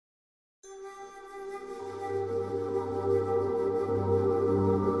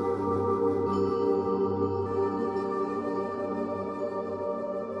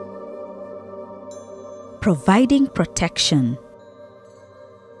Providing protection.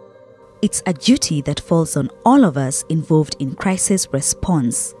 It's a duty that falls on all of us involved in crisis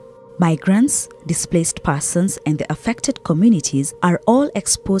response. Migrants, displaced persons, and the affected communities are all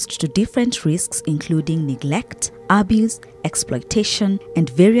exposed to different risks, including neglect, abuse, exploitation, and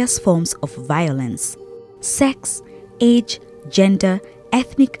various forms of violence. Sex, age, gender,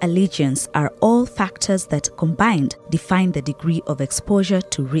 ethnic allegiance are all factors that combined define the degree of exposure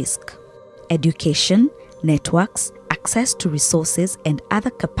to risk. Education, networks, access to resources, and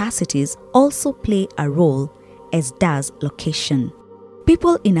other capacities also play a role, as does location.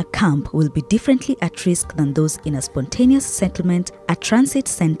 People in a camp will be differently at risk than those in a spontaneous settlement, a transit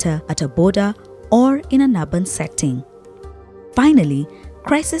center, at a border, or in an urban setting. Finally,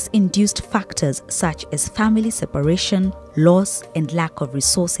 crisis-induced factors such as family separation, loss, and lack of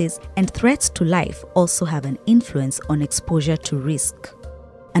resources, and threats to life also have an influence on exposure to risk.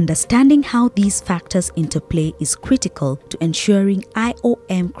 Understanding how these factors interplay is critical to ensuring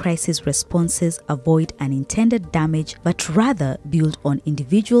IOM crisis responses avoid unintended damage but rather build on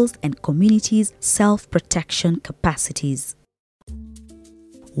individuals' and communities' self-protection capacities.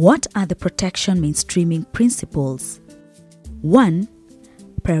 What are the protection mainstreaming principles? 1.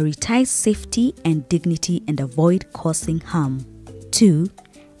 Prioritize safety and dignity and avoid causing harm. 2.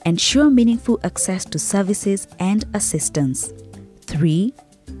 Ensure meaningful access to services and assistance. 3.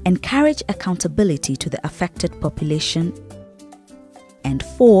 Encourage accountability to the affected population. And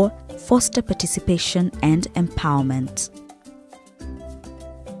 4. Foster participation and empowerment.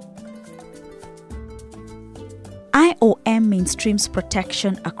 IOM mainstreams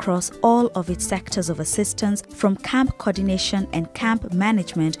protection across all of its sectors of assistance, from camp coordination and camp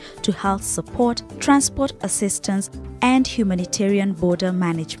management to health support, transport assistance, and humanitarian border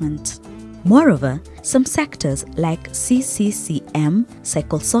management. Moreover, some sectors like CCCM,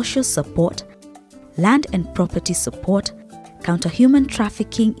 psychosocial support, land and property support, counter-human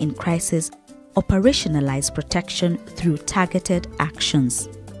trafficking in crisis, operationalize protection through targeted actions.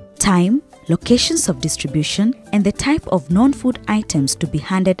 Time, locations of distribution, and the type of non-food items to be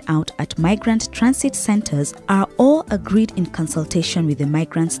handed out at migrant transit centers are all agreed in consultation with the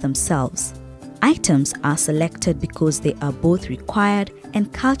migrants themselves. Items are selected because they are both required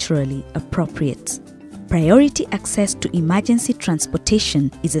and culturally appropriate. Priority access to emergency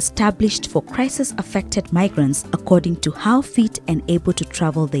transportation is established for crisis-affected migrants according to how fit and able to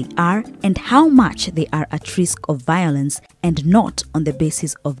travel they are and how much they are at risk of violence, and not on the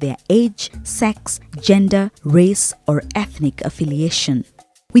basis of their age, sex, gender, race, or ethnic affiliation.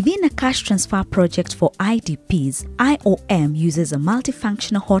 Within a cash transfer project for IDPs, IOM uses a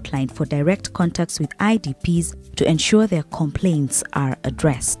multifunctional hotline for direct contacts with IDPs to ensure their complaints are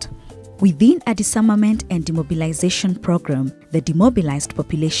addressed. Within a disarmament and demobilization program, the demobilized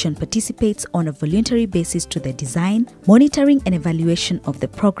population participates on a voluntary basis to the design, monitoring, and evaluation of the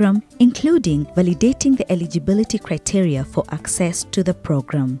program, including validating the eligibility criteria for access to the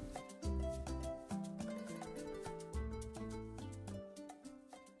program.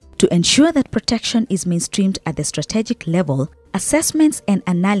 To ensure that protection is mainstreamed at the strategic level, assessments and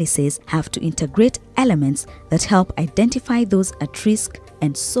analysis have to integrate elements that help identify those at risk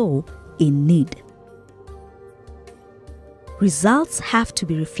and so in need. Results have to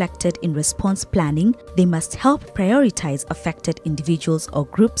be reflected in response planning. They must help prioritize affected individuals or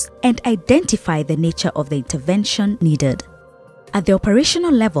groups and identify the nature of the intervention needed. At the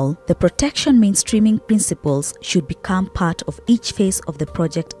operational level, the protection mainstreaming principles should become part of each phase of the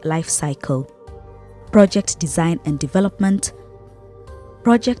project lifecycle: project design and development,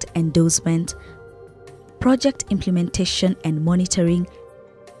 project endorsement, project implementation and monitoring,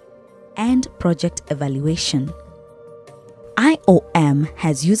 and project evaluation. IOM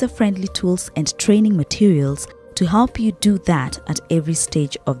has user-friendly tools and training materials to help you do that at every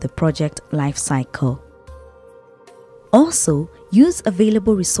stage of the project lifecycle. Also, use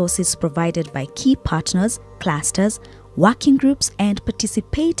available resources provided by key partners, clusters, working groups, and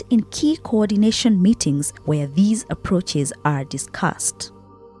participate in key coordination meetings where these approaches are discussed.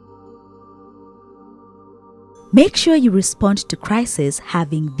 Make sure you respond to crisis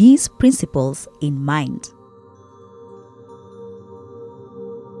having these principles in mind.